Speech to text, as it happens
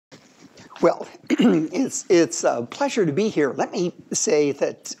Well, it's a pleasure to be here. Let me say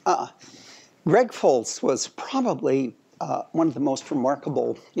that Greg Foltz was probably one of the most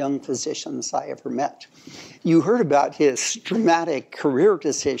remarkable young physicians I ever met. You heard about his dramatic career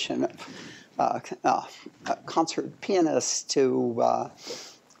decision of a concert pianist to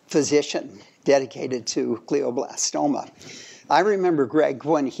physician dedicated to glioblastoma. I remember Greg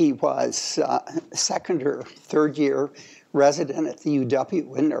when he was second or third year resident at the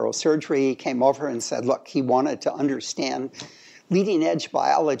UW in neurosurgery. He came over and said, look, he wanted to understand leading edge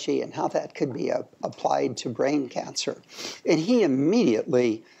biology and how that could be applied to brain cancer. And he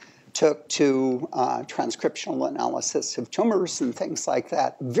immediately took to transcriptional analysis of tumors and things like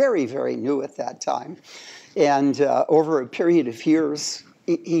that, very, very new at that time. And over a period of years,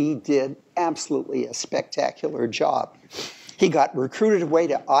 he did absolutely a spectacular job. He got recruited away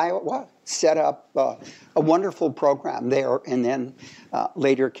to Iowa, set up a wonderful program there, and then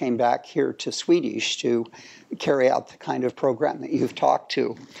later came back here to Swedish to carry out the kind of program that you've talked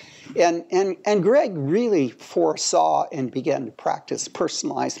to. And Greg really foresaw and began to practice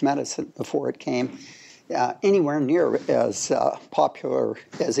personalized medicine before it came anywhere near as popular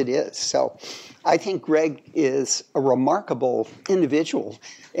as it is. So I think Greg is a remarkable individual.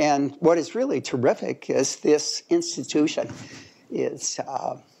 And what is really terrific is this institution is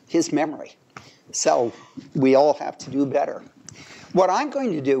his memory. So we all have to do better. What I'm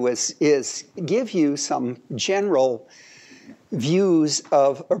going to do is give you some general views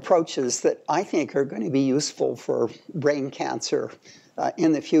of approaches that I think are going to be useful for brain cancer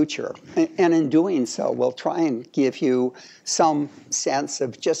in the future. And in doing so, we'll try and give you some sense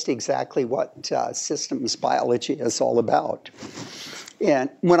of just exactly what systems biology is all about. And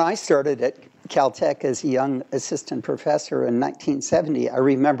when I started at Caltech as a young assistant professor in 1970, I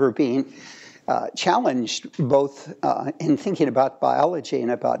remember being challenged both in thinking about biology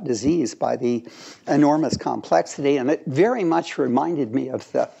and about disease by the enormous complexity. And it very much reminded me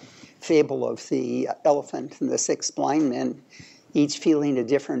of the fable of the elephant and the six blind men, each feeling a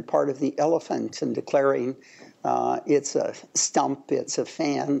different part of the elephant and declaring it's a stump, it's a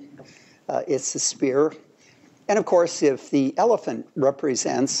fan, it's a spear. And of course, if the elephant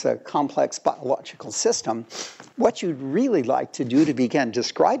represents a complex biological system, what you'd really like to do to begin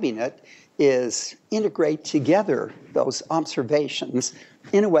describing it is integrate together those observations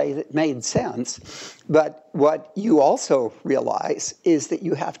in a way that made sense. But what you also realize is that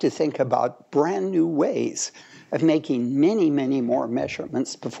you have to think about brand new ways of making many, many more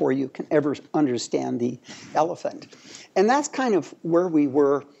measurements before you can ever understand the elephant. And that's kind of where we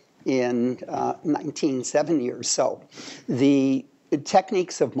were in 1970 or so. The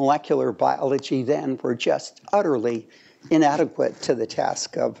techniques of molecular biology then were just utterly inadequate to the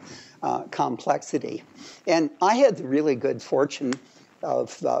task of complexity. And I had the really good fortune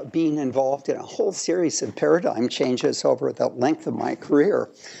of being involved in a whole series of paradigm changes over the length of my career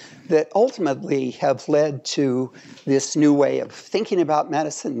that ultimately have led to this new way of thinking about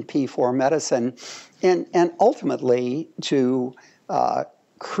medicine, P4 medicine, and ultimately to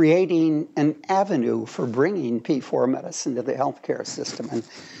creating an avenue for bringing P4 medicine to the healthcare system. And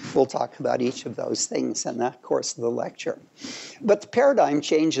we'll talk about each of those things in the course of the lecture. But the paradigm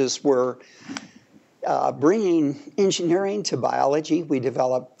changes were bringing engineering to biology. We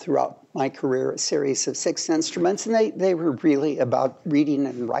developed throughout my career a series of 6 instruments, and they were really about reading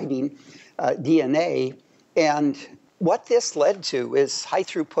and writing DNA. And what this led to is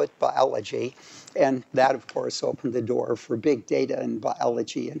high-throughput biology. And that, of course, opened the door for big data in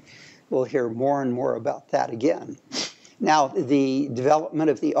biology, and we'll hear more and more about that again. Now, the development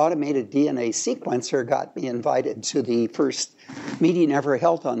of the automated DNA sequencer got me invited to the first meeting ever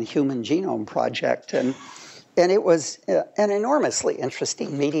held on the Human Genome Project, and it was an enormously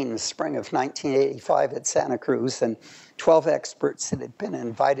interesting meeting in the spring of 1985 at Santa Cruz, and 12 experts that had been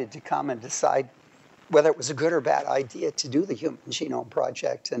invited to come and decide whether it was a good or bad idea to do the Human Genome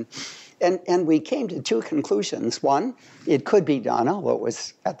Project. And we came to 2 conclusions. 1, it could be done, although it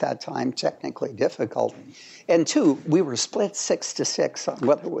was at that time technically difficult. And 2, we were split 6-6 on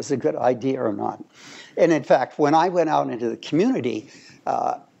whether it was a good idea or not. And in fact, when I went out into the community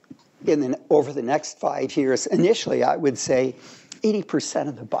over the next 5 years, initially I would say 80%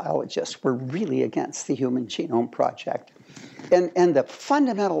 of the biologists were really against the Human Genome Project. And the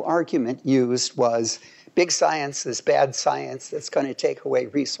fundamental argument used was big science is bad science that's going to take away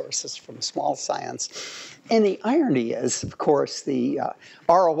resources from small science. And the irony is, of course, the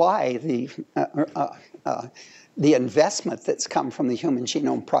ROI, the investment that's come from the Human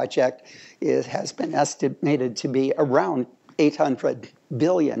Genome Project has been estimated to be around $800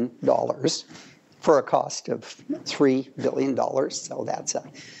 billion. for a cost of $3 billion. So that's a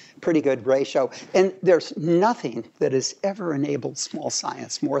pretty good ratio. And there's nothing that has ever enabled small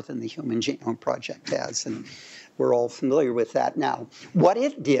science more than the Human Genome Project has. And we're all familiar with that now. What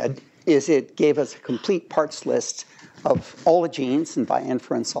it did is it gave us a complete parts list of all the genes and by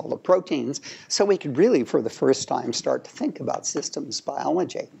inference all the proteins, so we could really, for the first time, start to think about systems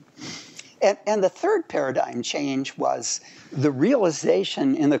biology. And the third paradigm change was the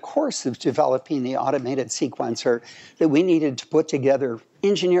realization in the course of developing the automated sequencer that we needed to put together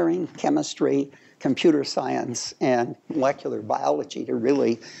engineering, chemistry, computer science, and molecular biology to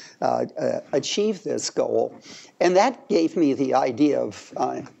really achieve this goal. And that gave me the idea of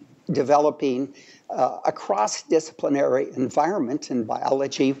developing a cross-disciplinary environment in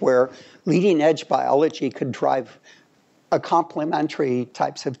biology where leading-edge biology could drive a complementary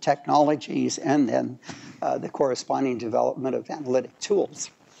types of technologies and then the corresponding development of analytic tools.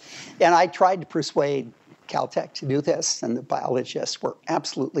 And I tried to persuade Caltech to do this, and the biologists were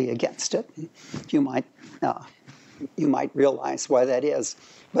absolutely against it. You might realize why that is.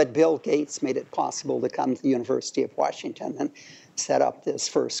 But Bill Gates made it possible to come to the University of Washington and set up this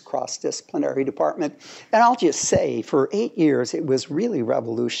first cross-disciplinary department. And I'll just say, for 8 years, it was really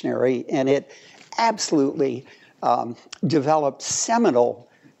revolutionary, and it absolutely developed seminal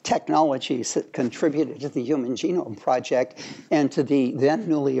technologies that contributed to the Human Genome Project and to the then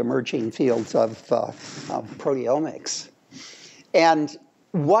newly emerging fields of proteomics. And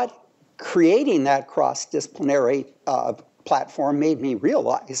what creating that cross-disciplinary platform made me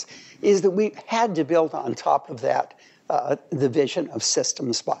realize is that we had to build on top of that the vision of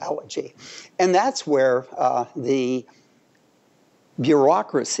systems biology. And that's where the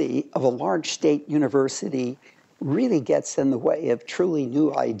bureaucracy of a large state university really gets in the way of truly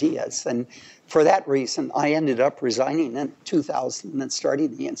new ideas. And for that reason, I ended up resigning in 2000 and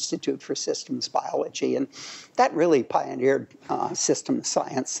starting the Institute for Systems Biology. And that really pioneered systems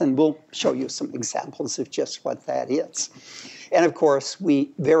science. And we'll show you some examples of just what that is. And of course,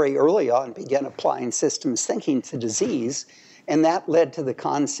 we very early on began applying systems thinking to disease. And that led to the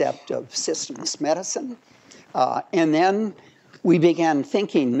concept of systems medicine. And then we began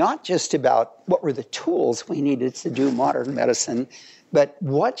thinking not just about what were the tools we needed to do modern medicine, but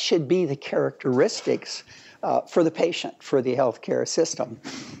what should be the characteristics for the patient, for the healthcare system,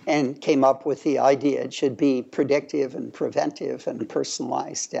 and came up with the idea it should be predictive and preventive and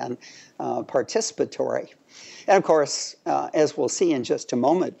personalized and participatory. And of course, as we'll see in just a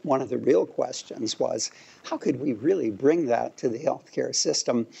moment, one of the real questions was, how could we really bring that to the healthcare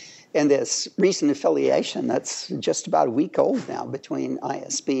system? And this recent affiliation that's just about a week old now between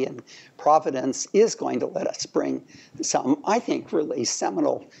ISB and Providence is going to let us bring some, I think, really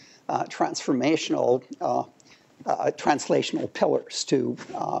seminal translational pillars to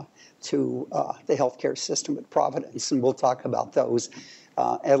the healthcare system at Providence. And we'll talk about those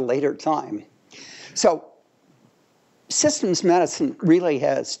at a later time. So systems medicine really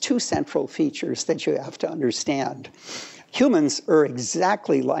has two central features that you have to understand. Humans are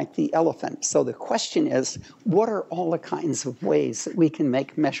exactly like the elephant. So the question is, what are all the kinds of ways that we can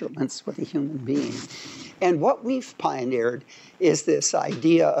make measurements with a human being? And what we've pioneered is this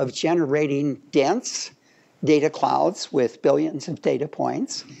idea of generating dense data clouds with billions of data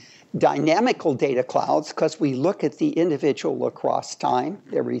points, dynamical data clouds, because we look at the individual across time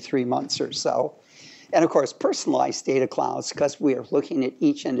every 3 months or so, and of course, personalized data clouds, because we are looking at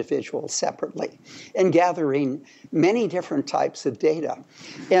each individual separately and gathering many different types of data.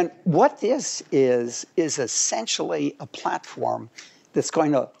 And what this is essentially a platform that's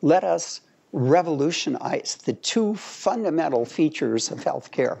going to let us revolutionize the two fundamental features of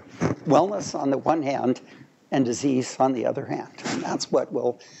healthcare, wellness on the one hand and disease on the other hand. And that's what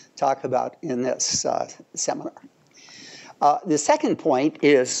we'll talk about in this seminar. The second point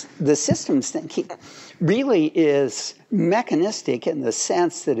is the systems thinking really is mechanistic in the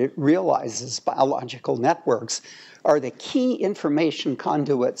sense that it realizes biological networks are the key information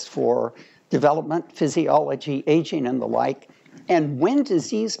conduits for development, physiology, aging, and the like. And when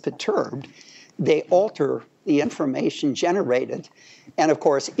disease perturbed, they alter the information generated. And of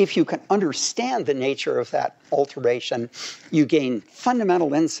course, if you can understand the nature of that alteration, you gain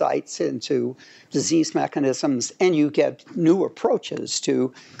fundamental insights into disease mechanisms, and you get new approaches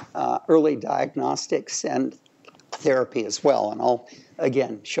to early diagnostics and therapy as well. And I'll,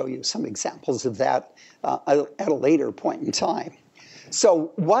 again, show you some examples of that at a later point in time.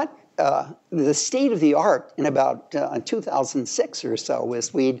 So what the state of the art in about 2006 or so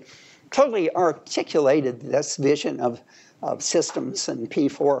is we'd totally articulated this vision of systems and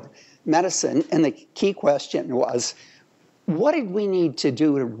P4 medicine. And the key question was, what did we need to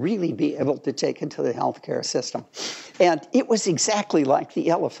do to really be able to take it to the healthcare system? And it was exactly like the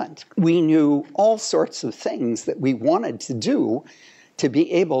elephant. We knew all sorts of things that we wanted to do to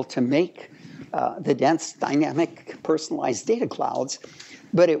be able to make the dense, dynamic, personalized data clouds,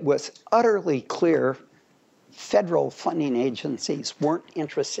 but it was utterly clear federal funding agencies weren't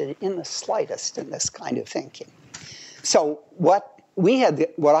interested in the slightest in this kind of thinking. So what I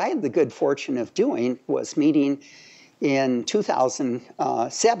had the good fortune of doing was meeting in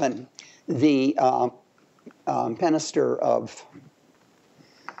 2007 the Minister of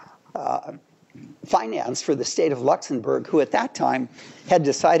Finance for the state of Luxembourg, who at that time had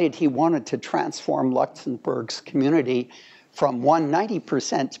decided he wanted to transform Luxembourg's community from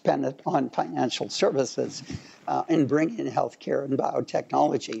 90% dependent on financial services and bring in healthcare and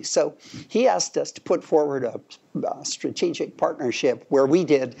biotechnology. So he asked us to put forward a strategic partnership where we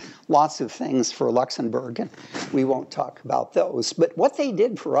did lots of things for Luxembourg, and we won't talk about those. But what they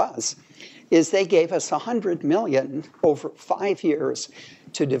did for us is they gave us $100 million over 5 years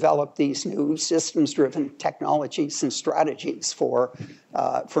to develop these new systems-driven technologies and strategies for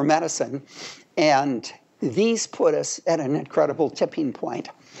medicine. And these put us at an incredible tipping point.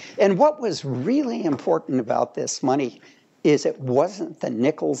 And what was really important about this money is it wasn't the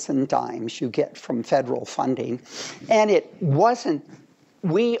nickels and dimes you get from federal funding. And it wasn't,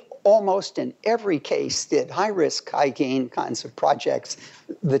 we almost in every case did high-risk, high-gain kinds of projects,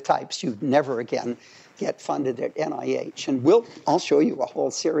 the types you'd never again get funded at NIH. And I'll show you a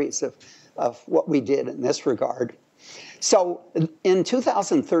whole series of what we did in this regard. So in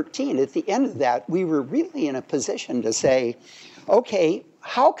 2013, at the end of that, we were really in a position to say, okay,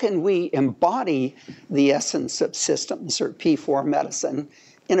 how can we embody the essence of systems, or P4 medicine,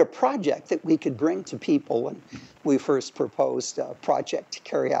 in a project that we could bring to people? And we first proposed a project to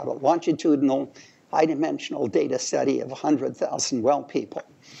carry out a longitudinal, high-dimensional data study of 100,000 well people.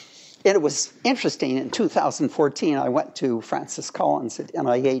 And it was interesting, in 2014, I went to Francis Collins at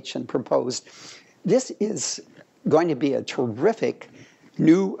NIH and proposed, this is going to be a terrific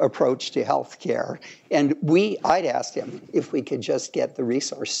new approach to healthcare. And I'd asked him if we could just get the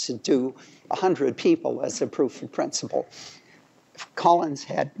resource to do 100 people as a proof of principle. Collins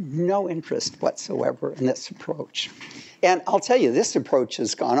had no interest whatsoever in this approach. And I'll tell you, this approach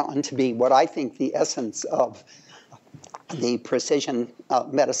has gone on to be what I think the essence of the precision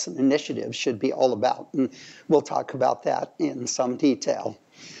medicine initiative should be all about. And we'll talk about that in some detail.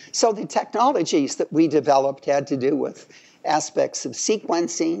 So the technologies that we developed had to do with aspects of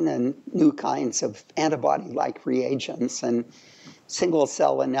sequencing and new kinds of antibody-like reagents and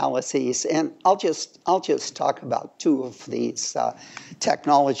single-cell analyses. And I'll just talk about two of these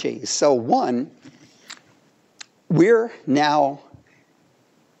technologies. So one, we're now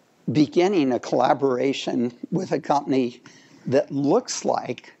beginning a collaboration with a company that looks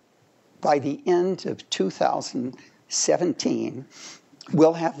like by the end of 2017,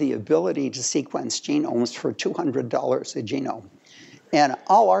 we'll have the ability to sequence genomes for $200 a genome. And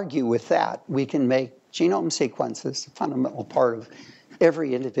I'll argue with that. We can make genome sequences a fundamental part of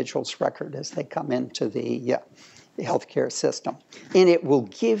every individual's record as they come into the healthcare system. And it will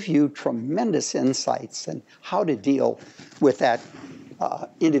give you tremendous insights on how to deal with that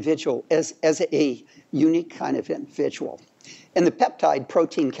individual as a unique kind of individual. And the peptide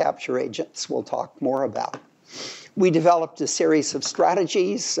protein capture agents we'll talk more about. We developed a series of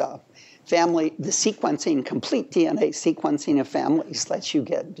strategies. The sequencing, complete DNA sequencing of families lets you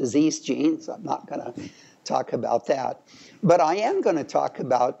get disease genes. I'm not going to talk about that. But I am going to talk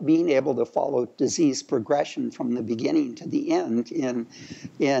about being able to follow disease progression from the beginning to the end in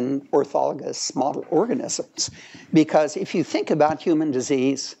orthologous model organisms. Because if you think about human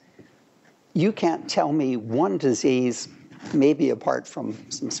disease, you can't tell me one disease, maybe apart from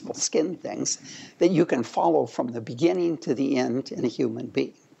some simple skin things, that you can follow from the beginning to the end in a human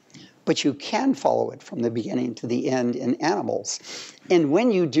being. But you can follow it from the beginning to the end in animals. And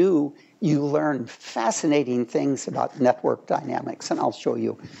when you do, you learn fascinating things about network dynamics, and I'll show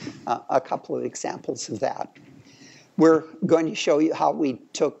you a couple of examples of that. We're going to show you how we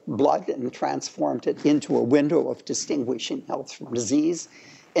took blood and transformed it into a window of distinguishing health from disease.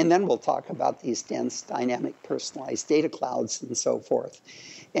 And then we'll talk about these dense, dynamic, personalized data clouds and so forth.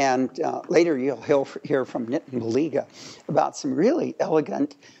 And later you'll hear from Nitin Baliga about some really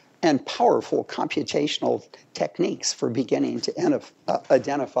elegant and powerful computational techniques for beginning to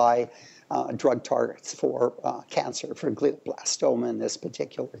identify drug targets for cancer, for glioblastoma in this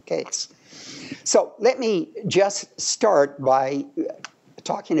particular case. So let me just start by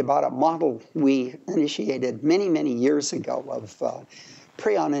talking about a model we initiated many, many years ago of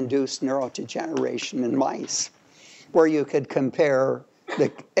prion-induced neurodegeneration in mice. where you could compare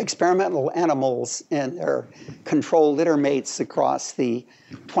the experimental animals and their control litter mates across the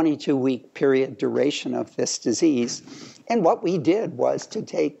 22-week period duration of this disease. And what we did was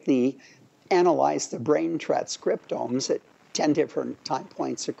to analyze the brain transcriptomes at 10 different time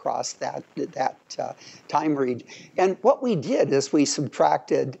points across that time read. And what we did is we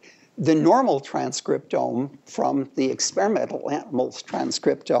subtracted the normal transcriptome from the experimental animal's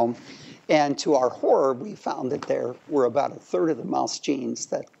transcriptome. And to our horror, we found that there were about a third of the mouse genes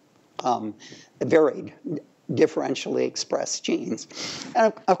that varied, differentially expressed genes.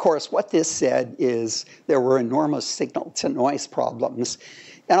 And of course, what this said is there were enormous signal-to-noise problems.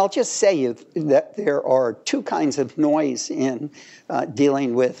 And I'll just say that there are two kinds of noise in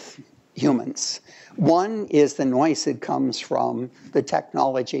dealing with humans. One is the noise that comes from the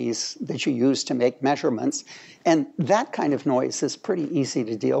technologies that you use to make measurements, and that kind of noise is pretty easy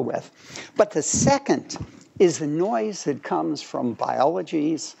to deal with. But the second is the noise that comes from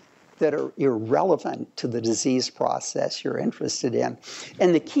biologies that are irrelevant to the disease process you're interested in.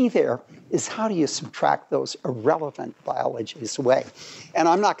 And the key there is how do you subtract those irrelevant biologies away? And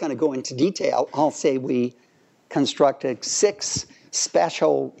I'm not going to go into detail. I'll say we constructed 6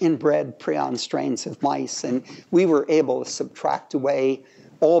 special inbred prion strains of mice, and we were able to subtract away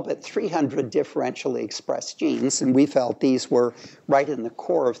all but 300 differentially expressed genes, and we felt these were right in the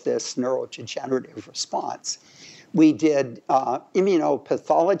core of this neurodegenerative response. We did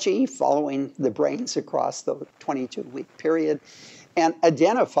immunopathology following the brains across the 22-week period and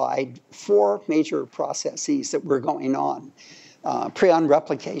identified 4 major processes that were going on. Prion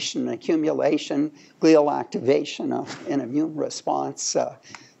replication and accumulation, glial activation of an immune response,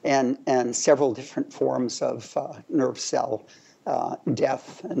 and several different forms of nerve cell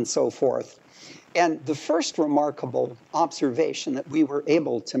death and so forth. And the first remarkable observation that we were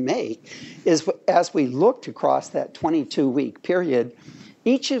able to make is as we looked across that 22-week period,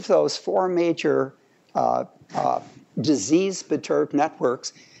 each of those 4 major disease-perturbed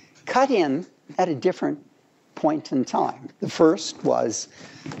networks cut in at a different point in time. The first was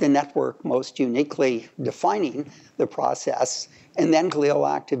the network most uniquely defining the process, and then glial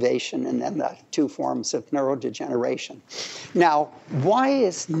activation, and then the 2 forms of neurodegeneration. Now, why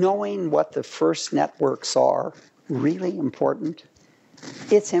is knowing what the first networks are really important?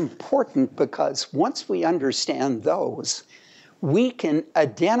 It's important because once we understand those, we can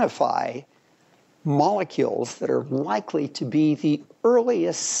identify molecules that are likely to be the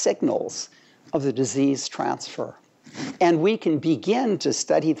earliest signals of the disease transfer. And we can begin to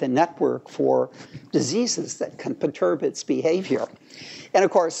study the network for diseases that can perturb its behavior. And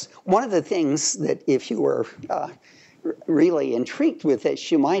of course, one of the things that if you were really intrigued with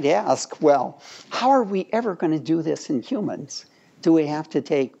this, you might ask, well, how are we ever going to do this in humans? Do we have to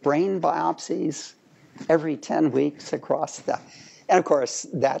take brain biopsies every 10 weeks across the... And of course,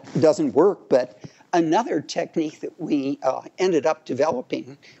 that doesn't work, but another technique that we ended up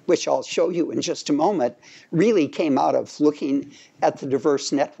developing, which I'll show you in just a moment, really came out of looking at the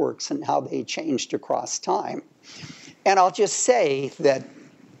diverse networks and how they changed across time. And I'll just say that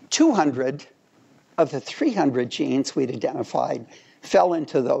 200 of the 300 genes we'd identified fell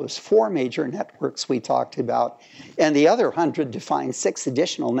into those 4 major networks we talked about, and the other 100 defined 6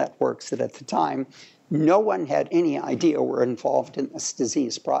 additional networks that at the time no one had any idea were involved in this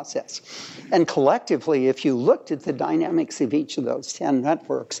disease process. And collectively, if you looked at the dynamics of each of those 10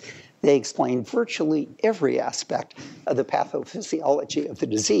 networks, they explain virtually every aspect of the pathophysiology of the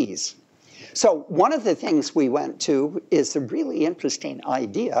disease. So one of the things we went to is a really interesting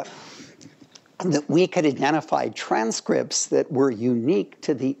idea that we could identify transcripts that were unique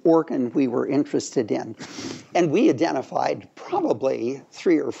to the organ we were interested in. And we identified probably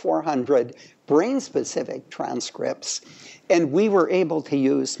 300 or 400 brain-specific transcripts, and we were able to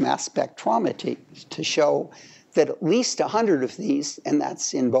use mass spectrometry to show that at least 100 of these, and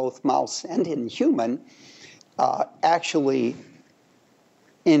that's in both mouse and in human, actually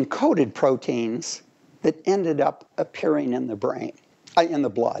encoded proteins that ended up appearing in the brain, in the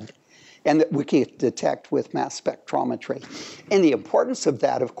blood, and that we could detect with mass spectrometry. And the importance of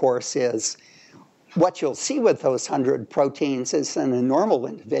that, of course, is what you'll see with those 100 proteins is in a normal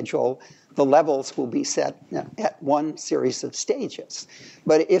individual, the levels will be set at one series of stages.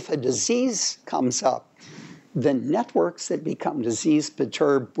 But if a disease comes up, the networks that become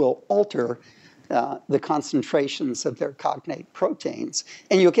disease-perturbed will alter the concentrations of their cognate proteins,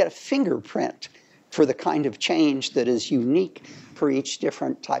 and you'll get a fingerprint for the kind of change that is unique for each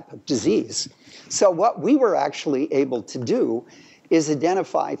different type of disease. So what we were actually able to do is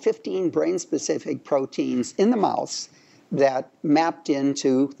identify 15 brain-specific proteins in the mouse that mapped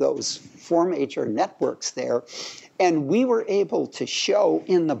into those 4 major networks there. And we were able to show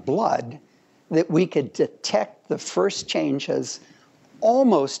in the blood that we could detect the first changes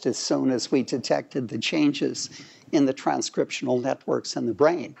almost as soon as we detected the changes in the transcriptional networks in the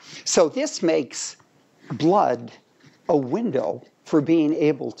brain. So this makes blood a window for being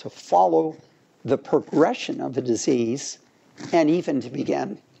able to follow the progression of a disease and even to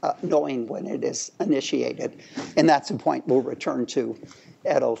begin knowing when it is initiated. And that's a point we'll return to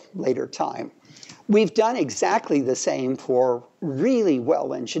at a later time. We've done exactly the same for really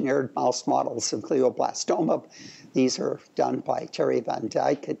well-engineered mouse models of glioblastoma. These are done by Terry Van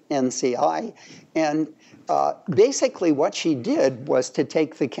Dyke at NCI. And basically what she did was to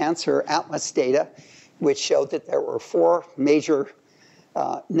take the cancer atlas data, which showed that there were 4 major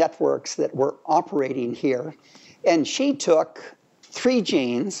networks that were operating here. And she took 3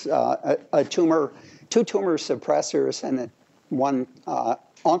 genes, a tumor, 2 tumor suppressors and 1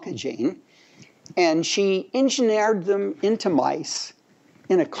 oncogene, and she engineered them into mice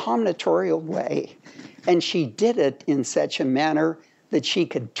in a combinatorial way. And she did it in such a manner that she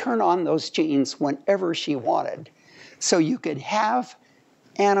could turn on those genes whenever she wanted. So you could have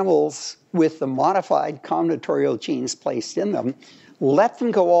animals with the modified combinatorial genes placed in them, let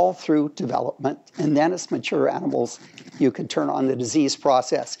them go all through development, and then as mature animals, you could turn on the disease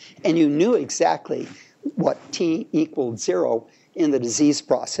process. And you knew exactly what T equaled 0 in the disease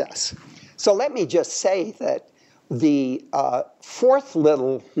process. So let me just say that the 4th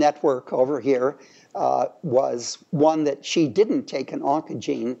little network over here was one that she didn't take an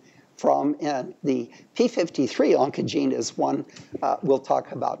oncogene from, and the P53 oncogene is one we'll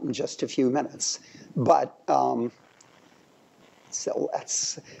talk about in just a few minutes. But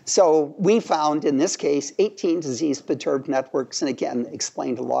so we found, in this case, 18 disease-perturbed networks, and again,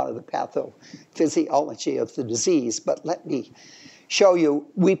 explained a lot of the pathophysiology of the disease. But let me show you,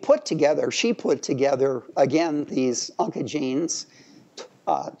 she put together, again, these oncogenes,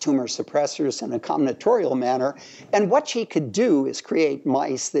 tumor suppressors in a combinatorial manner. And what she could do is create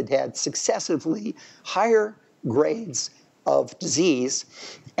mice that had successively higher grades of disease.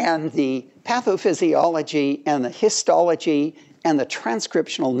 And the pathophysiology and the histology and the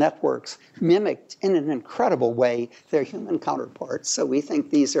transcriptional networks mimicked in an incredible way their human counterparts. So we think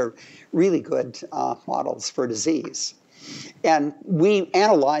these are really good models for disease. And we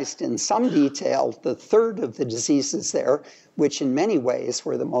analyzed in some detail the 3rd of the diseases there, which in many ways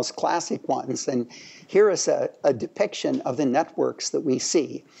were the most classic ones. And here is a depiction of the networks that we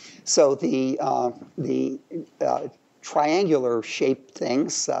see. So the triangular shaped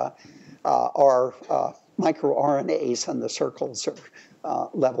things are microRNAs, and the circles are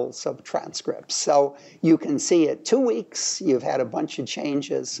levels of transcripts. So you can see at 2 weeks, you've had a bunch of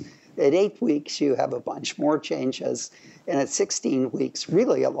changes. At 8 weeks, you have a bunch more changes. And at 16 weeks,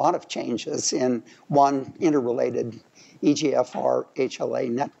 really a lot of changes in one interrelated EGFR HLA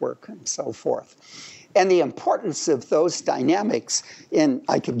network and so forth. And the importance of those dynamics, and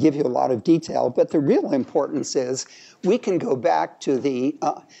I could give you a lot of detail, but the real importance is we can go back to the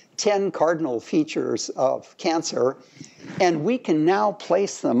 10 cardinal features of cancer, and we can now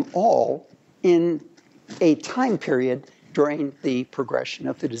place them all in a time period during the progression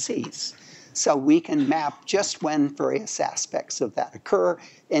of the disease. So we can map just when various aspects of that occur,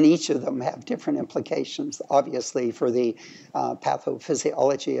 and each of them have different implications, obviously, for the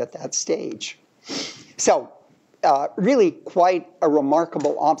pathophysiology at that stage. So really quite a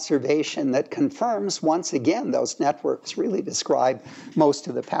remarkable observation that confirms, once again, those networks really describe most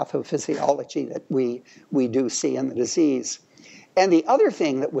of the pathophysiology that we do see in the disease. And the other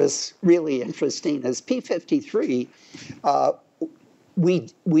thing that was really interesting is P53,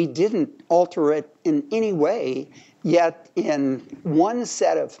 we didn't alter it in any way, yet in one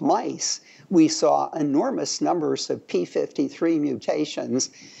set of mice, we saw enormous numbers of P53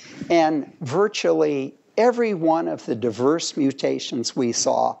 mutations, and virtually every one of the diverse mutations we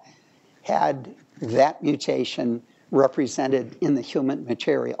saw had that mutation represented in the human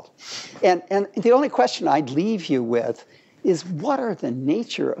material. And the only question I'd leave you with is, what are the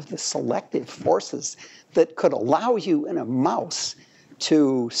nature of the selective forces that could allow you in a mouse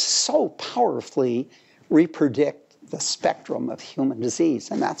to so powerfully repredict the spectrum of human disease?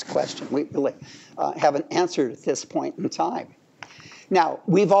 And that's a question we really haven't answered at this point in time. Now,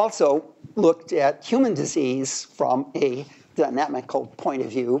 we've also looked at human disease from a dynamical point of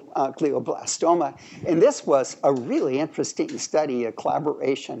view, glioblastoma. And this was a really interesting study, a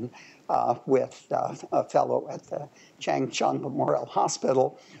collaboration with a fellow at the Changchun Memorial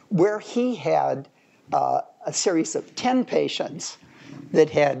Hospital, where he had a series of 10 patients that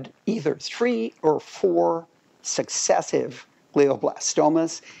had either 3 or 4 successive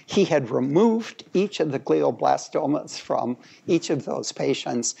glioblastomas. He had removed each of the glioblastomas from each of those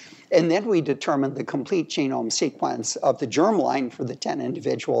patients, and then we determined the complete genome sequence of the germline for the 10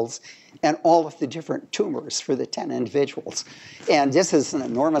 individuals and all of the different tumors for the 10 individuals. And this is an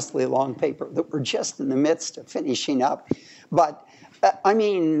enormously long paper that we're just in the midst of finishing up. But I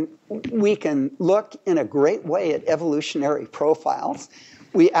mean, we can look in a great way at evolutionary profiles.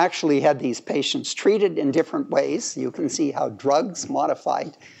 We actually had these patients treated in different ways. You can see how drugs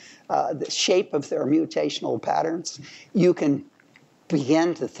modified the shape of their mutational patterns. You can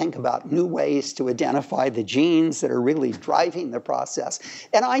begin to think about new ways to identify the genes that are really driving the process.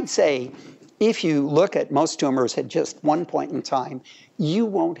 And I'd say, if you look at most tumors at just one point in time, you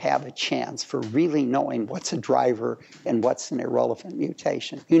won't have a chance for really knowing what's a driver and what's an irrelevant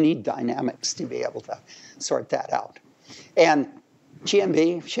mutation. You need dynamics to be able to sort that out. And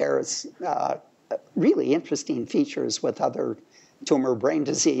GMB shares really interesting features with other tumor brain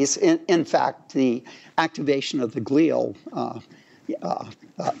disease. In fact, the activation of the glial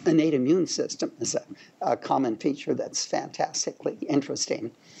innate immune system is a common feature that's fantastically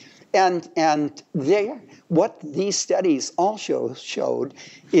interesting. And what these studies all showed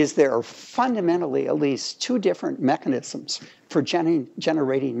is there are fundamentally at least two different mechanisms for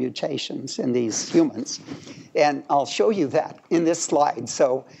generating mutations in these humans. And I'll show you that in this slide.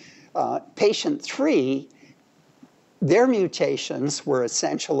 So patient 3, their mutations were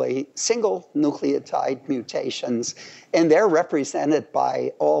essentially single nucleotide mutations, and they're represented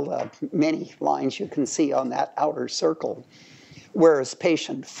by all the many lines you can see on that outer circle. Whereas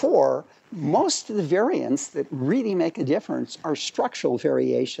patient 4, most of the variants that really make a difference are structural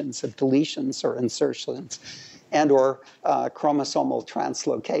variations of deletions or insertions and or chromosomal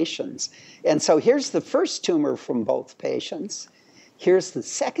translocations. And so here's the first tumor from both patients. Here's the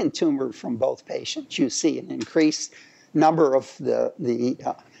second tumor from both patients. You see an increased number of the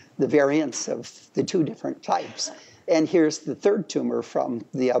variants of the two different types. And here's the third tumor from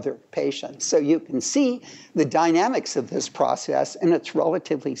the other patient. So you can see the dynamics of this process, and it's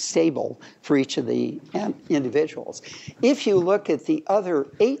relatively stable for each of the individuals. If you look at the other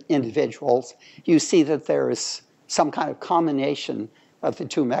 8 individuals, you see that there is some kind of combination of the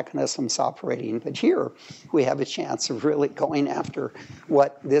two mechanisms operating. But here we have a chance of really going after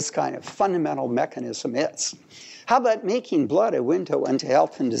what this kind of fundamental mechanism is. How about making blood a window into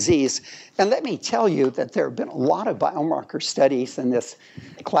health and disease? And let me tell you that there have been a lot of biomarker studies, and this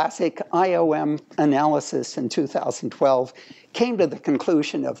classic IOM analysis in 2012 came to the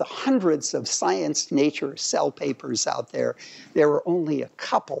conclusion of the hundreds of Science, Nature, Cell papers out there, there were only a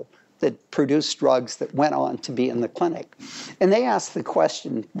couple that produced drugs that went on to be in the clinic. And they asked the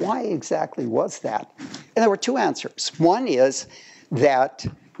question, why exactly was that? And there were 2 answers. One is that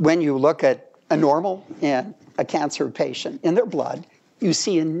when you look at a normal and a cancer patient in their blood, you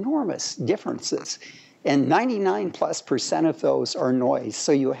see enormous differences. And 99+% of those are noise,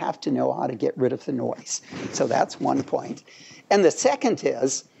 so you have to know how to get rid of the noise. So that's one point. And the second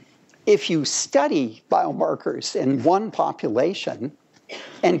is, if you study biomarkers in one population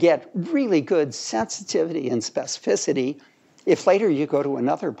and get really good sensitivity and specificity, if later you go to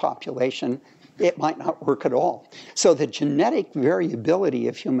another population, it might not work at all. So the genetic variability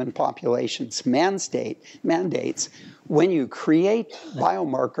of human populations mandates when you create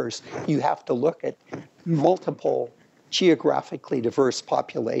biomarkers, you have to look at multiple geographically diverse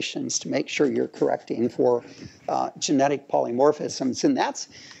populations to make sure you're correcting for genetic polymorphisms. And that's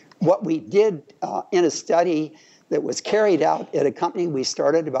what we did in a study that was carried out at a company we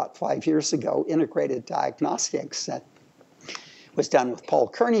started about 5 years ago, Integrated Diagnostics, that was done with Paul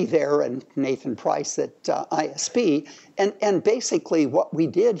Kearney there and Nathan Price at ISP. And basically what we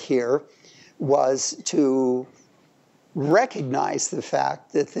did here was to recognize the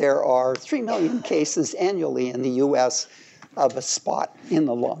fact that there are 3 million cases annually in the US of a spot in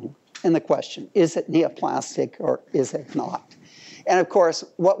the lung. And the question, is it neoplastic or is it not? And of course,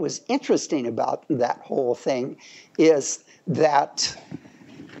 what was interesting about that whole thing is that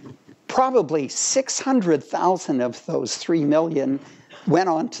probably 600,000 of those 3 million went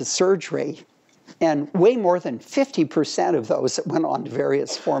on to surgery, and way more than 50% of those that went on to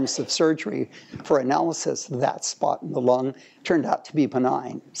various forms of surgery for analysis of that spot in the lung turned out to be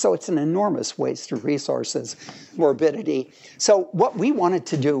benign. So it's an enormous waste of resources, morbidity. So what we wanted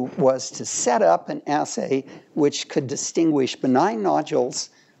to do was to set up an assay which could distinguish benign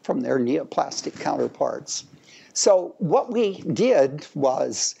nodules from their neoplastic counterparts. So what we did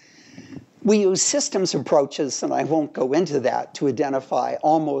was We use systems approaches, and I won't go into that, to identify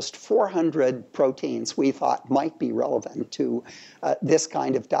almost 400 proteins we thought might be relevant to this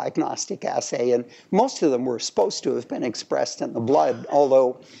kind of diagnostic assay. And most of them were supposed to have been expressed in the blood,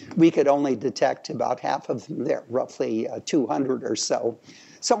 although we could only detect about half of them there, roughly 200 or so.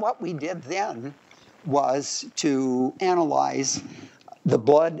 So what we did then was to analyze the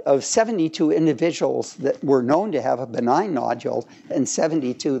blood of 72 individuals that were known to have a benign nodule and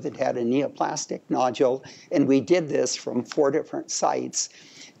 72 that had a neoplastic nodule. And we did this from 4 different sites.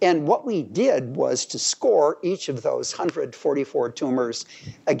 And what we did was to score each of those 144 tumors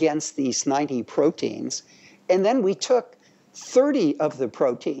against these 90 proteins. And then we took 30 of the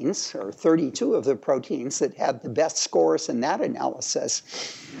proteins, or 32 of the proteins that had the best scores in that analysis.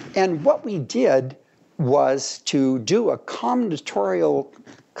 And what we did was to do a combinatorial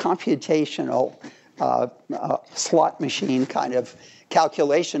computational slot machine kind of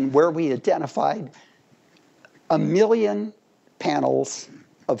calculation where we identified 1 million panels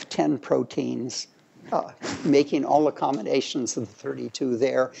of 10 proteins, making all the combinations of the 32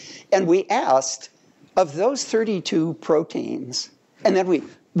 there. And we asked, of those 32 proteins, and then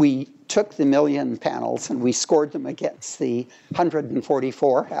we took the 1 million panels and we scored them against the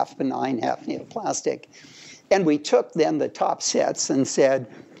 144, half benign, half neoplastic. And we took then the top sets and said,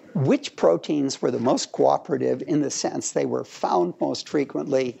 which proteins were the most cooperative in the sense they were found most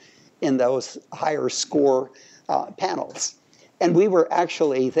frequently in those higher score panels. And we were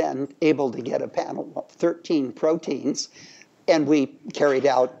actually then able to get a panel of 13 proteins. And we carried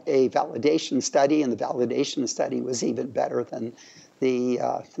out a validation study, and the validation study was even better than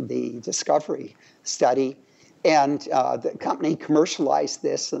the discovery study. And the company commercialized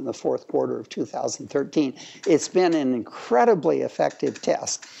this in the 4th quarter of 2013. It's been an incredibly effective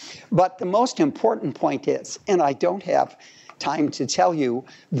test. But the most important point is, and I don't have time to tell you,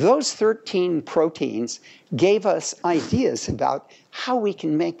 those 13 proteins gave us ideas about how we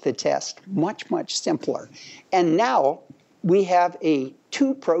can make the test much, much simpler. And now we have a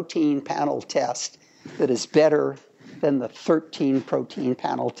 2-protein panel test that is better than the 13-protein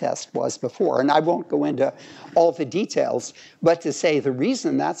panel test was before. And I won't go into all the details, but to say the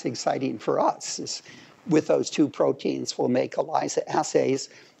reason that's exciting for us is with those 2 proteins, we'll make ELISA assays,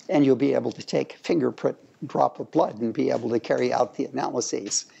 and you'll be able to take a fingerprint drop of blood and be able to carry out the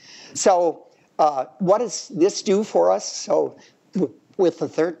analyses. So what does this do for us? So with the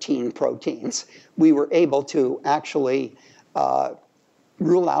 13 proteins, we were able to actually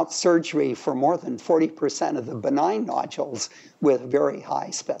rule out surgery for more than 40% of the benign nodules with very high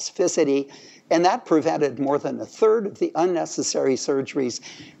specificity. And that prevented more than 1/3 of the unnecessary surgeries.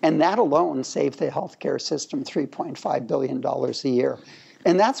 And that alone saved the healthcare system $3.5 billion a year.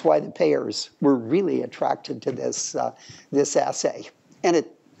 And that's why the payers were really attracted to this assay. And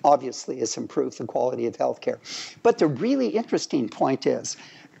it obviously has improved the quality of healthcare. But the really interesting point is,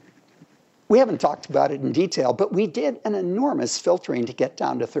 we haven't talked about it in detail, but we did an enormous filtering to get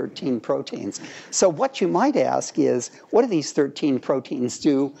down to 13 proteins. So what you might ask is, what do these 13 proteins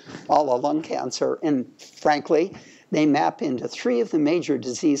do all of lung cancer? And frankly, they map into 3 of the major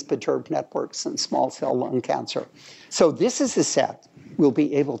disease-perturbed networks in small cell lung cancer. So this is a set we'll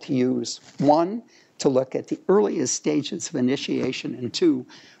be able to use. 1, to look at the earliest stages of initiation, and 2,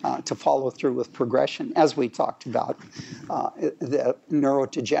 to follow through with progression, as we talked about the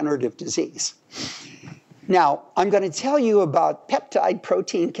neurodegenerative disease. Now, I'm going to tell you about peptide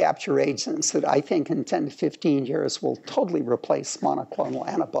protein capture agents that I think in 10 to 15 years will totally replace monoclonal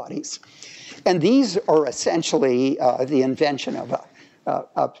antibodies. And these are essentially the invention of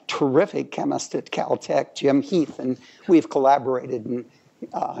a terrific chemist at Caltech, Jim Heath, and we've collaborated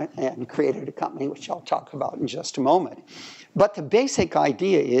and created a company, which I'll talk about in just a moment. But the basic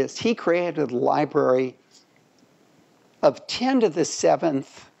idea is he created a library of 10 to the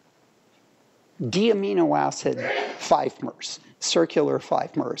 7th D-amino acid 5-mers, circular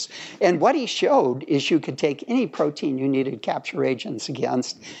 5-mers. And what he showed is you could take any protein you needed capture agents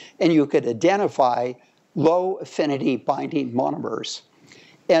against, and you could identify low affinity binding monomers.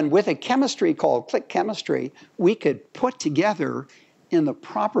 And with a chemistry called click chemistry, we could put together in the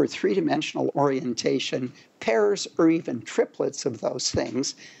proper 3-dimensional orientation pairs or even triplets of those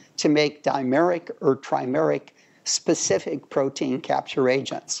things to make dimeric or trimeric specific protein capture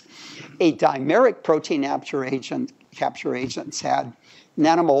agents. A dimeric protein capture agents had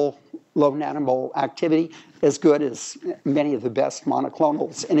nanomole, low nanomole activity as good as many of the best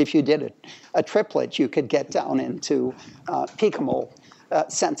monoclonals. And if you did a triplet, you could get down into picomole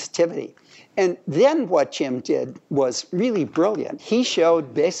sensitivity. And then what Jim did was really brilliant. He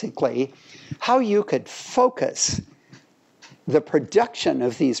showed basically how you could focus the production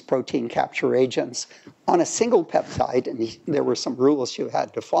of these protein capture agents on a single peptide, and there were some rules you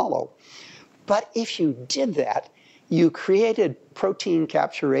had to follow. But if you did that, you created protein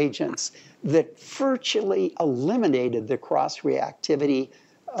capture agents that virtually eliminated the cross-reactivity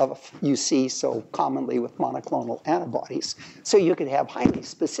of you see so commonly with monoclonal antibodies. So you could have highly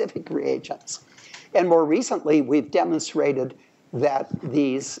specific reagents. And more recently, we've demonstrated that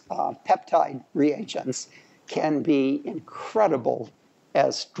these peptide reagents can be incredible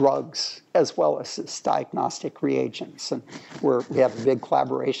as drugs as well as diagnostic reagents. And we have a big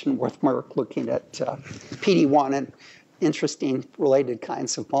collaboration with Merck looking at PD-1 and interesting related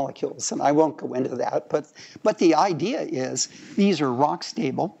kinds of molecules. And I won't go into that, but the idea is these are rock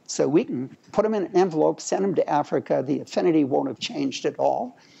stable, so we can put them in an envelope, send them to Africa. The affinity won't have changed at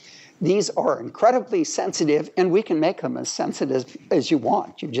all. These are incredibly sensitive, and we can make them as sensitive as you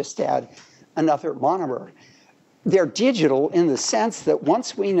want. You just add another monomer. They're digital in the sense that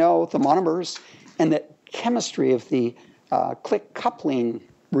once we know the monomers and the chemistry of the click coupling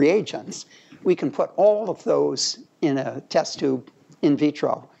reagents, we can put all of those in a test tube in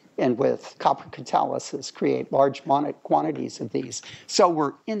vitro and with copper catalysis create large quantities of these. So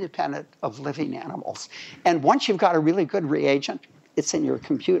we're independent of living animals. And once you've got a really good reagent, it's in your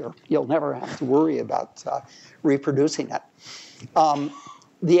computer. You'll never have to worry about reproducing it.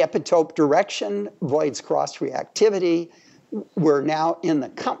 The epitope direction avoids cross-reactivity. We're now in the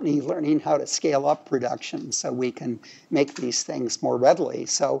company learning how to scale up production so we can make these things more readily.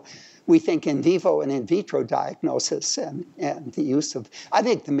 So we think in vivo and in vitro diagnosis and the use of, I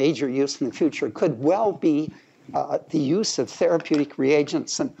think the major use in the future could well be the use of therapeutic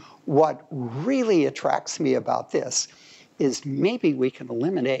reagents. And what really attracts me about this is maybe we can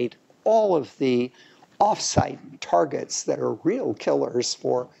eliminate all of the off-site targets that are real killers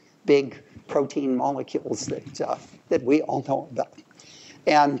for big protein molecules that we all know about.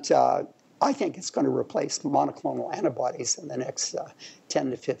 And I think it's going to replace the monoclonal antibodies in the next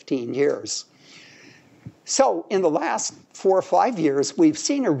 10 to 15 years. So in the last 4 or 5 years, we've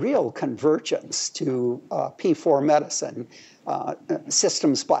seen a real convergence to P4 medicine,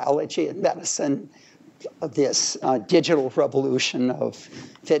 systems biology and medicine, this digital revolution of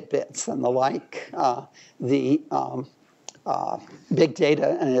Fitbits and the like, the big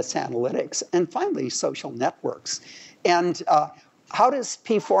data and its analytics, and finally social networks. And how does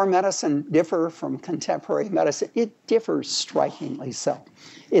P4 medicine differ from contemporary medicine? It differs strikingly so.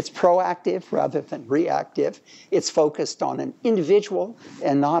 It's proactive rather than reactive. It's focused on an individual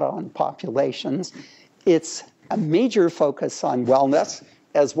and not on populations. It's a major focus on wellness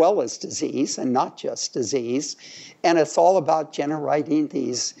as well as disease, and not just disease. And it's all about generating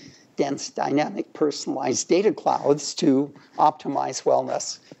these dense, dynamic, personalized data clouds to optimize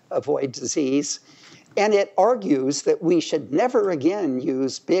wellness, avoid disease. And it argues that we should never again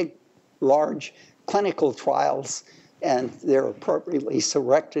use big, large clinical trials and their appropriately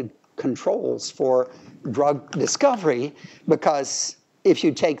selected controls for drug discovery, because if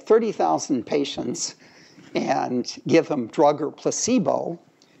you take 30,000 patients and give them drug or placebo,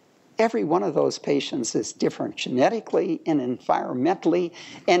 every one of those patients is different genetically and environmentally,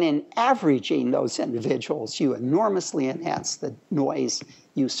 and in averaging those individuals, you enormously enhance the noise,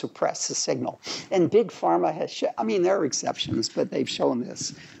 you suppress the signal. And big pharma has shown, I mean, there are exceptions, but they've shown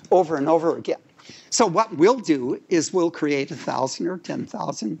this over and over again. So what we'll do is we'll create 1,000 or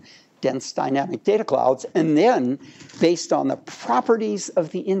 10,000 dense dynamic data clouds, and then, based on the properties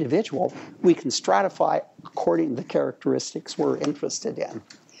of the individual, we can stratify according to the characteristics we're interested in.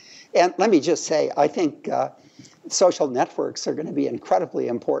 And let me just say, I think social networks are going to be incredibly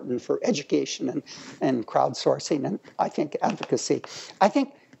important for education and crowdsourcing, and I think advocacy. I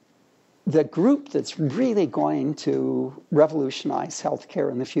think the group that's really going to revolutionize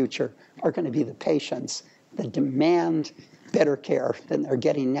healthcare in the future are going to be the patients that demand better care than they're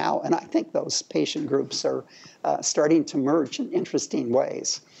getting now. And I think those patient groups are starting to merge in interesting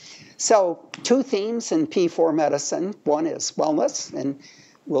ways. So 2 themes in P4 medicine. One is wellness, and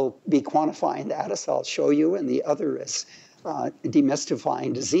we'll be quantifying that, as I'll show you, and the other is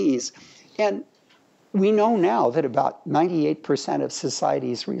demystifying disease. And we know now that about 98% of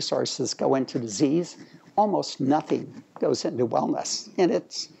society's resources go into disease. Almost nothing goes into wellness. And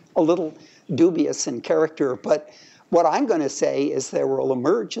it's a little dubious in character, but what I'm going to say is there will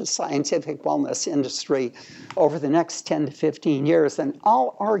emerge a scientific wellness industry over the next 10 to 15 years, and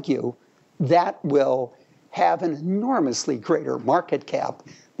I'll argue that will have an enormously greater market cap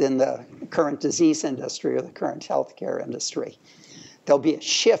than the current disease industry or the current healthcare industry. There'll be a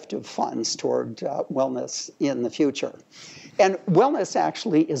shift of funds toward wellness in the future. And wellness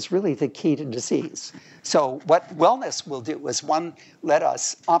actually is really the key to disease. So what wellness will do is, one, let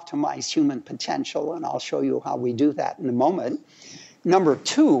us optimize human potential, and I'll show you how we do that in a moment. Number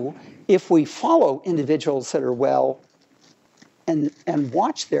two, if we follow individuals that are well and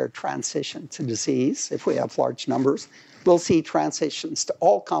watch their transition to disease, if we have large numbers, we'll see transitions to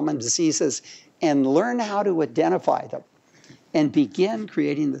all common diseases and learn how to identify them and begin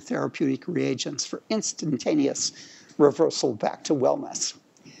creating the therapeutic reagents for instantaneous reversal back to wellness.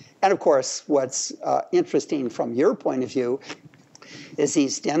 And of course, what's interesting from your point of view is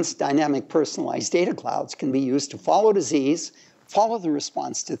these dense, dynamic, personalized data clouds can be used to follow disease, follow the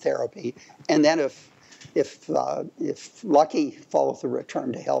response to therapy, and then if lucky, follow the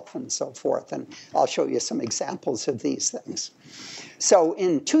return to health and so forth. And I'll show you some examples of these things. So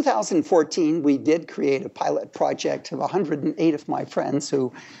in 2014, we did create a pilot project of 108 of my friends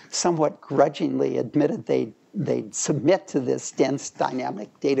who somewhat grudgingly admitted they'd submit to this dense dynamic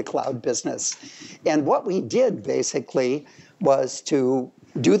data cloud business. And what we did basically was to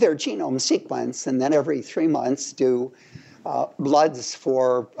do their genome sequence and then every 3 months do bloods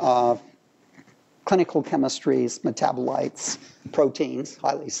for clinical chemistries, metabolites, proteins,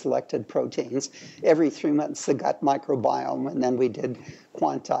 highly selected proteins. Every 3 months, the gut microbiome, and then we did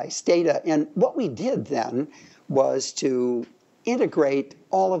quantized data. And what we did then was to integrate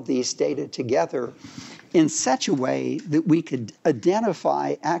all of these data together in such a way that we could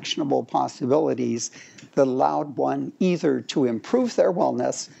identify actionable possibilities that allowed one either to improve their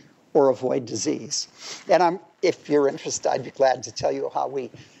wellness or avoid disease. And if you're interested, I'd be glad to tell you how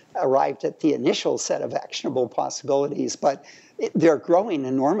we arrived at the initial set of actionable possibilities, but they're growing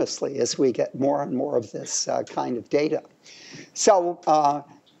enormously as we get more and more of this kind of data. So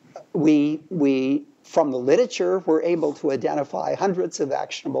we, from the literature, were able to identify hundreds of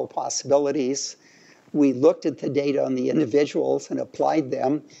actionable possibilities. We looked at the data on the individuals and applied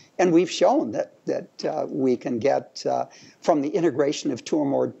them, and we've shown that we can get, from the integration of 2 or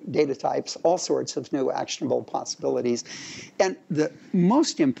more data types, all sorts of new actionable possibilities. And the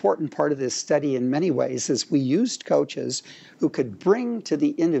most important part of this study in many ways is we used coaches who could bring to the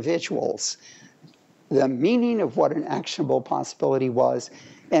individuals the meaning of what an actionable possibility was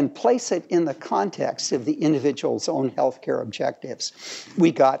and place it in the context of the individual's own healthcare objectives.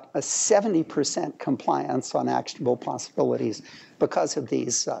 We got a 70% compliance on actionable possibilities because of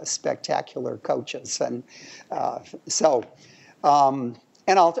these spectacular coaches. And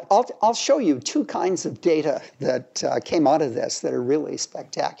and I'll show you 2 kinds of data that came out of this that are really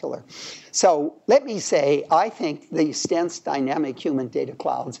spectacular. So let me say, I think these dense dynamic human data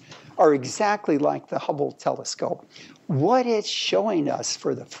clouds are exactly like the Hubble telescope. What it's showing us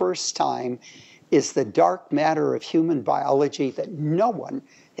for the first time is the dark matter of human biology that no one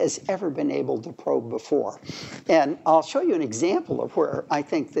has ever been able to probe before. And I'll show you an example of where I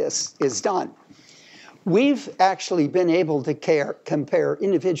think this is done. We've actually been able to compare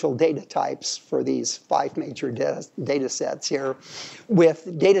individual data types for these 5 major data sets here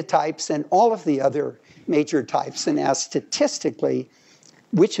with data types and all of the other major types and ask statistically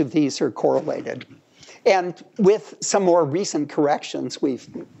which of these are correlated. And with some more recent corrections, we've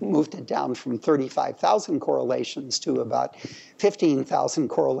moved it down from 35,000 correlations to about 15,000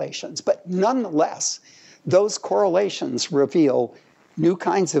 correlations. But nonetheless, those correlations reveal new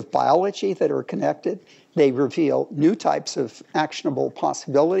kinds of biology that are connected. They reveal new types of actionable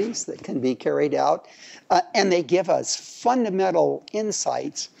possibilities that can be carried out. And they give us fundamental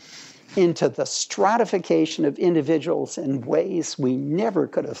insights into the stratification of individuals in ways we never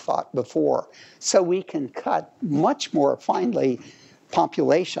could have thought before. So we can cut much more finely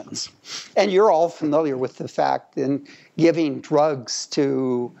populations. And you're all familiar with the fact in giving drugs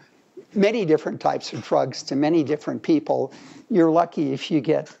to many different types of drugs to many different people, you're lucky if you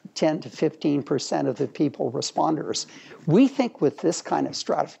get 10 to 15% of the people responders. We think with this kind of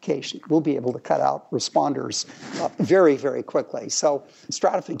stratification, we'll be able to cut out responders very, very quickly. So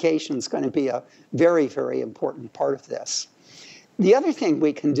stratification is going to be a very, very important part of this. The other thing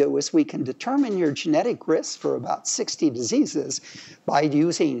we can do is we can determine your genetic risk for about 60 diseases by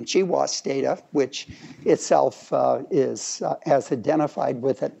using GWAS data, which itself has identified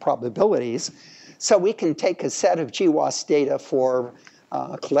with it probabilities. So we can take a set of GWAS data for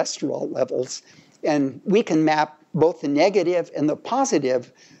cholesterol levels, and we can map both the negative and the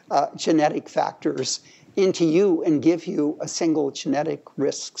positive genetic factors into you and give you a single genetic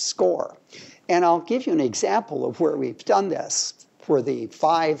risk score. And I'll give you an example of where we've done this. For the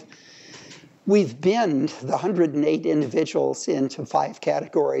 5, we've binned the 108 individuals into 5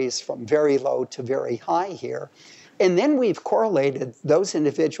 categories from very low to very high here. And then we've correlated those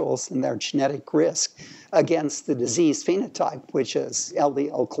individuals and their genetic risk against the disease phenotype, which is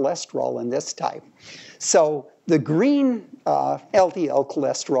LDL cholesterol in this type. So the green LDL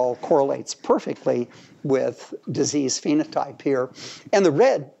cholesterol correlates perfectly with disease phenotype here. And the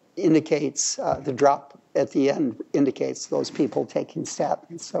red indicates, the drop at the end indicates those people taking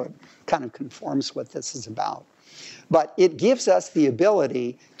statins. So it kind of conforms what this is about. But it gives us the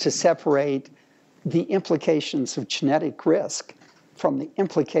ability to separate the implications of genetic risk from the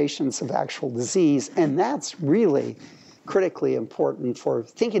implications of actual disease. And that's really critically important for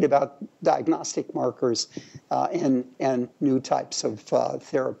thinking about diagnostic markers and new types of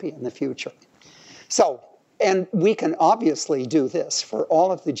therapy in the future. So, and we can obviously do this for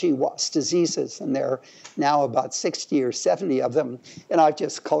all of the GWAS diseases, and there are now about 60 or 70 of them, and I've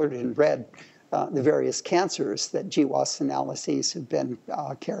just colored in red the various cancers that GWAS analyses have been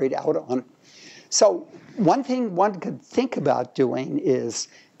carried out on. So one thing one could think about doing is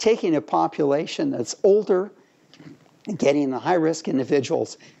taking a population that's older, getting the high-risk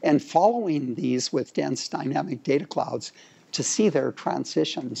individuals, and following these with dense dynamic data clouds to see their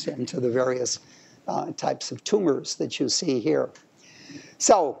transitions into the various types of tumors that you see here.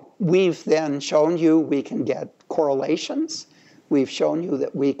 So we've then shown you we can get correlations. We've shown you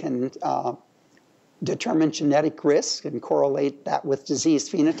that we can determine genetic risk and correlate that with disease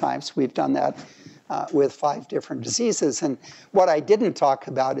phenotypes. We've done that with 5 different diseases. And what I didn't talk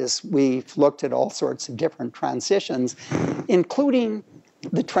about is we've looked at all sorts of different transitions, including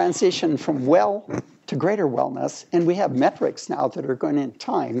the transition from well to greater wellness. And we have metrics now that are going to, in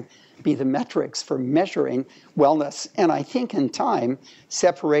time, be the metrics for measuring wellness. And I think in time,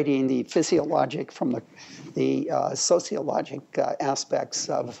 separating the physiologic from the sociologic aspects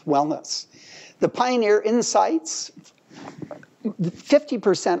of wellness. The pioneer insights,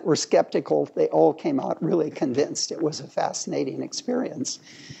 50% were skeptical. They all came out really convinced it was a fascinating experience.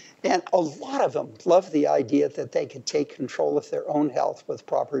 And a lot of them loved the idea that they could take control of their own health with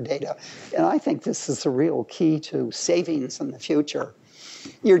proper data. And I think this is the real key to savings in the future.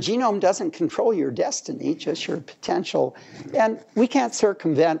 Your genome doesn't control your destiny, just your potential. And we can't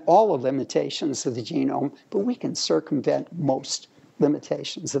circumvent all the limitations of the genome, but we can circumvent most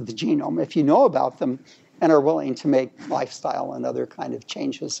limitations of the genome if you know about them and are willing to make lifestyle and other kind of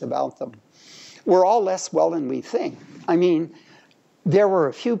changes about them. We're all less well than we think. I mean, there were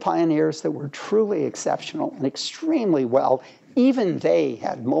a few pioneers that were truly exceptional and extremely well. Even they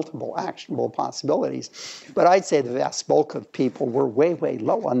had multiple actionable possibilities. But I'd say the vast bulk of people were way, way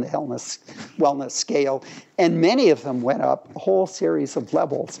low on the wellness scale. And many of them went up a whole series of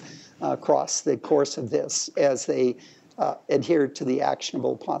levels across the course of this as they adhered to the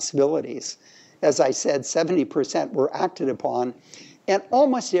actionable possibilities. As I said, 70% were acted upon. And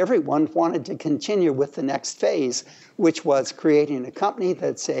almost everyone wanted to continue with the next phase, which was creating a company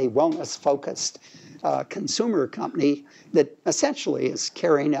that's a wellness-focused consumer company that essentially is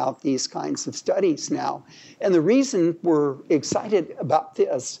carrying out these kinds of studies now. And the reason we're excited about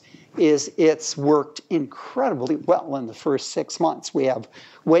this is it's worked incredibly well in the first 6 months. We have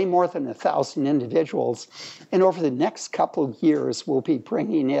way more than 1,000 individuals. And over the next couple of years, we'll be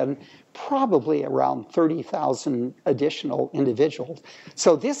bringing in probably around 30,000 additional individuals.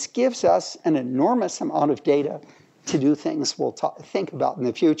 So this gives us an enormous amount of data to do things we'll think about in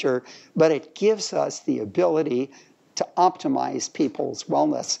the future, but it gives us the ability to optimize people's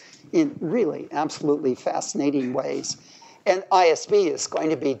wellness in really absolutely fascinating ways. And ISB is going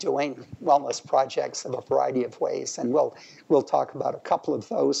to be doing wellness projects in a variety of ways, and we'll talk about a couple of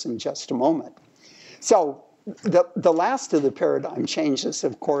those in just a moment. So the last of the paradigm changes,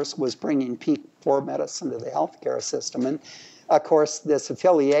 of course, was bringing P4 medicine to the healthcare system. And of course, this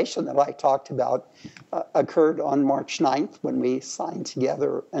affiliation that I talked about occurred on March 9th when we signed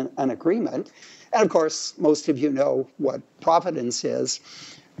together an agreement. And of course, most of you know what Providence is.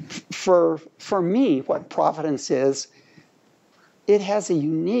 For me, what Providence is, it has a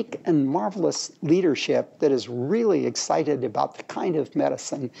unique and marvelous leadership that is really excited about the kind of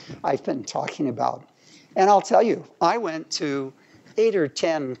medicine I've been talking about. And I'll tell you, I went to 8 or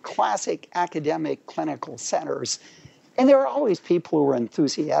 10 classic academic clinical centers, and there are always people who are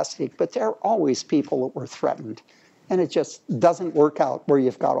enthusiastic, but there are always people that were threatened. And it just doesn't work out where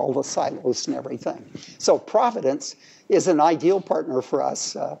you've got all the silos and everything. So Providence is an ideal partner for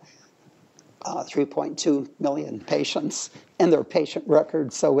us. 3.2 million patients and their patient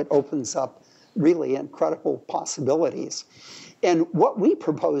records, so it opens up really incredible possibilities. And what we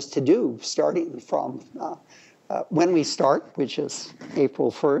propose to do, starting from when we start, which is April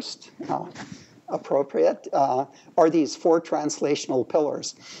 1st, appropriate, are these 4 translational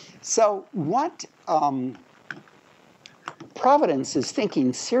pillars. So what Providence is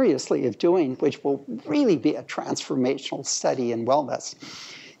thinking seriously of doing, which will really be a transformational study in wellness,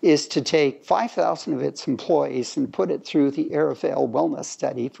 is to take 5,000 of its employees and put it through the Airavail wellness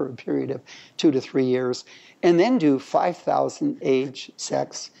study for a period of 2 to 3 years, and then do 5,000 age,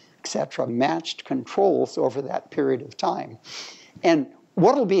 sex, etc., matched controls over that period of time. And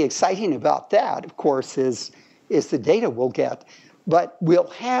what will be exciting about that, of course, is the data we'll get, but we'll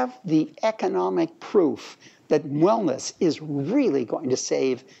have the economic proof that wellness is really going to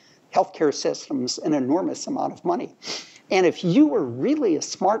save healthcare systems an enormous amount of money. And if you were really a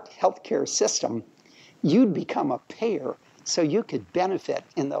smart healthcare system, you'd become a payer, so you could benefit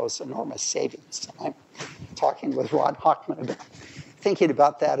in those enormous savings. I'm talking with Rod Hochman about thinking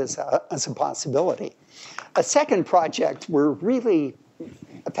about that as a possibility. A second project we're really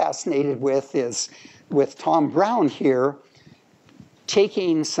fascinated with is with Tom Brown here,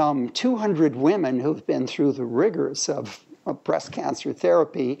 taking some 200 women who've been through the rigors of breast cancer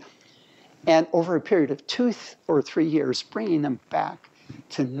therapy, and over a period of 2 or 3 years, bringing them back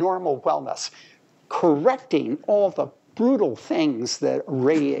to normal wellness, correcting all the brutal things that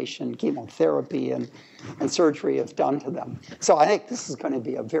radiation, chemotherapy, and surgery have done to them. So I think this is going to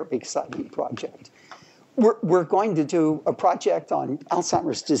be a very exciting project. We're going to do a project on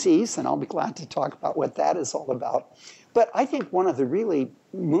Alzheimer's disease, and I'll be glad to talk about what that is all about. But I think one of the really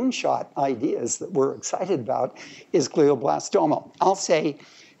moonshot ideas that we're excited about is glioblastoma. I'll say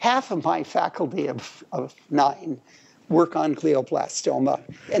half of my faculty of 9 work on glioblastoma,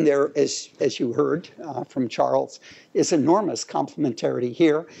 and there, as you heard from Charles, is enormous complementarity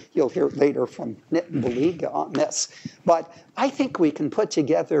here. You'll hear later from Nitin Baliga on this. But I think we can put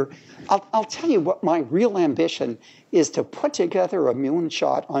together, I'll tell you what my real ambition is, to put together a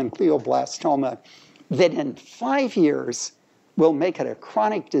moonshot on glioblastoma that in 5 years will make it a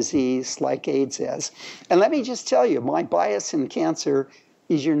chronic disease like AIDS is. And let me just tell you, my bias in cancer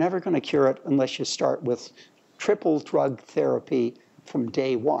is you're never going to cure it unless you start with triple drug therapy from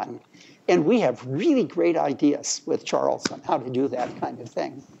day 1. And we have really great ideas with Charles on how to do that kind of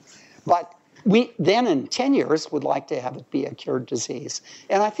thing. But we then in 10 years would like to have it be a cured disease.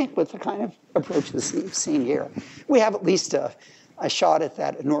 And I think with the kind of approaches that you've seen here, we have at least a shot at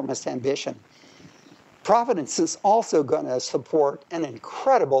that enormous ambition. Providence is also going to support an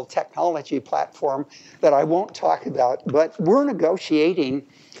incredible technology platform that I won't talk about, but we're negotiating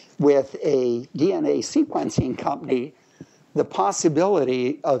with a DNA sequencing company the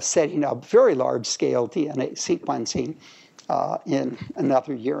possibility of setting up very large-scale DNA sequencing in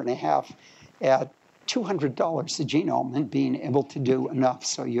another 1.5 years at $200 a genome, and being able to do enough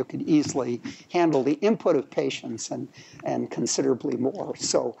so you could easily handle the input of patients and considerably more.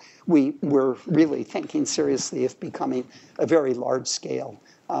 So we're really thinking seriously of becoming a very large-scale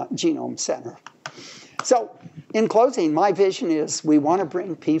genome center. So in closing, my vision is we want to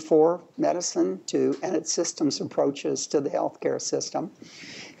bring P4 medicine and its systems approaches to the healthcare system.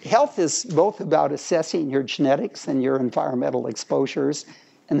 Health is both about assessing your genetics and your environmental exposures,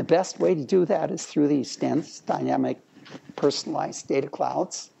 and the best way to do that is through these dense, dynamic, personalized data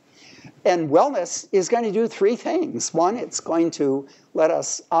clouds. And wellness is going to do 3 things. One, it's going to let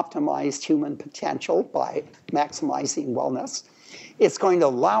us optimize human potential by maximizing wellness. It's going to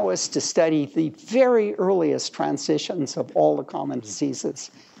allow us to study the very earliest transitions of all the common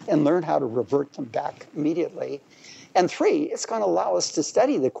diseases and learn how to revert them back immediately. And 3, it's going to allow us to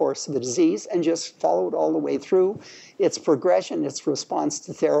study the course of the disease and just follow it all the way through, its progression, its response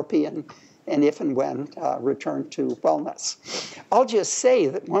to therapy, and if and when return to wellness. I'll just say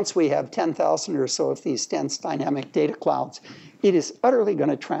that once we have 10,000 or so of these dense dynamic data clouds, it is utterly going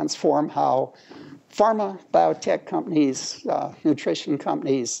to transform how pharma, biotech companies, nutrition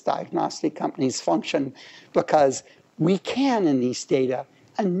companies, diagnostic companies function, because we can, in these data,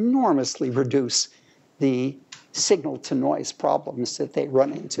 enormously reduce the signal-to-noise problems that they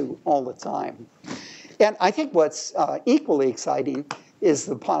run into all the time. And I think what's equally exciting is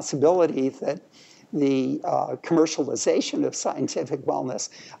the possibility that the commercialization of scientific wellness,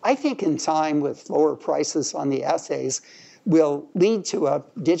 I think in time with lower prices on the assays, will lead to a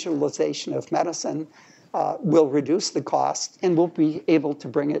digitalization of medicine, will reduce the cost, and we'll be able to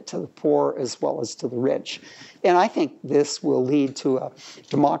bring it to the poor as well as to the rich. And I think this will lead to a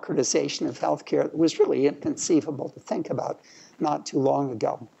democratization of healthcare that was really inconceivable to think about not too long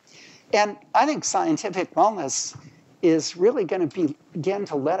ago. And I think scientific wellness is really going to begin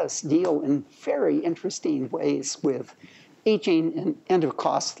to let us deal in very interesting ways with aging and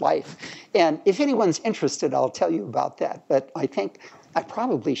end-of-cost life. And if anyone's interested, I'll tell you about that. But I think I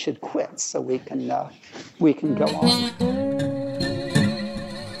probably should quit so we can go on.